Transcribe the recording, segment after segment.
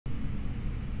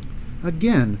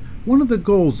Again, one of the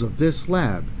goals of this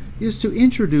lab is to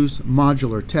introduce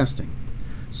modular testing.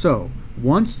 So,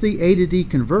 once the A to D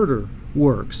converter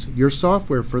works, your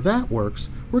software for that works,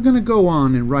 we're going to go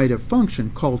on and write a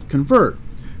function called convert,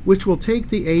 which will take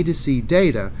the A to C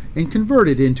data and convert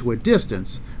it into a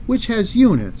distance, which has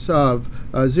units of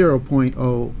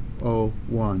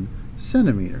 0.001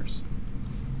 centimeters.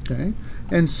 Okay?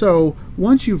 And so,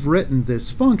 once you've written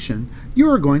this function, you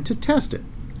are going to test it.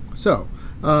 So,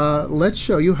 let's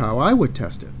show you how I would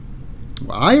test it.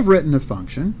 Well, I have written a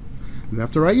function. You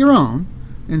have to write your own.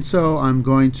 And so I'm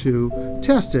going to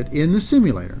test it in the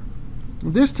simulator.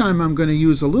 This time I'm going to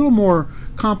use a little more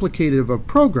complicated of a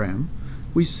program.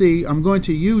 We see I'm going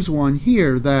to use one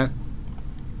here that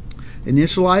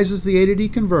initializes the A to D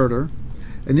converter,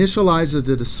 initializes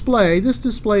the display. This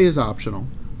display is optional,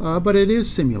 but it is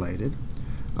simulated.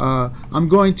 I'm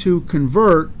going to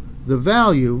convert the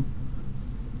value,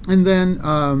 and then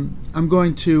I'm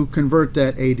going to convert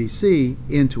that ADC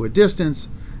into a distance,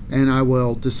 and I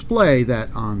will display that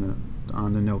on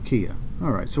the Nokia.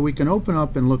 All right, so we can open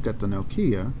up and look at the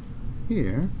Nokia.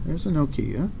 Here, there's a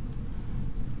Nokia.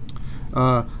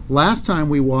 Last time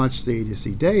we watched the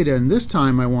ADC data, and this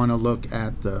time I want to look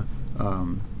at the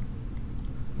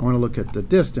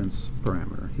distance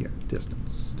parameter here.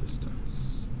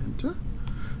 Distance, enter.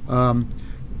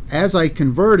 As I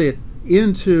convert it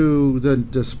into the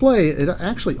display, it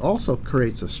actually also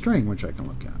creates a string which I can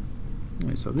look at.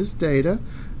 Okay, so this data,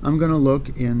 I'm going to look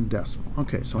in decimal.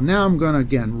 Okay, so now I'm going to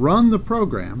again run the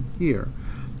program here,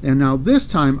 and now this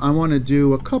time I want to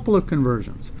do a couple of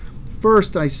conversions.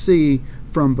 First, I see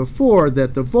from before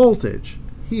that the voltage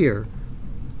here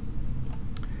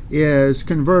is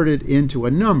converted into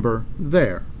a number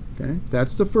there. Okay,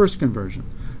 that's the first conversion.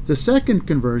 The second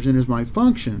conversion is my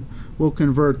function will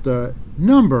convert the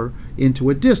number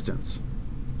into a distance.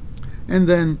 And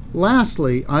then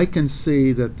lastly, I can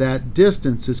see that that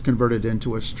distance is converted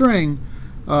into a string,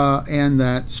 and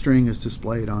that string is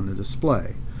displayed on the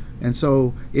display. And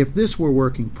so if this were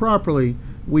working properly,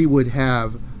 we would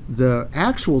have the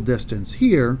actual distance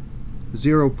here,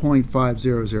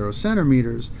 0.500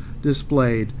 centimeters,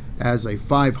 displayed as a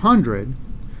 500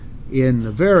 in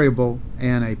the variable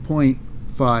and a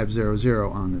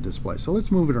 0.500 on the display. So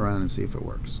let's move it around and see if it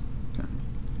works. Okay.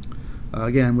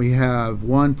 Again, we have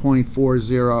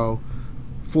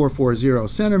 1.40440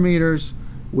 centimeters,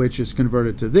 which is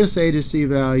converted to this A to C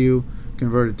value,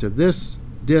 converted to this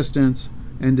distance,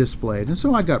 and displayed. And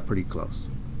so I got pretty close.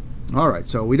 All right,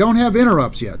 so we don't have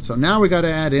interrupts yet, so now we got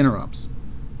to add interrupts.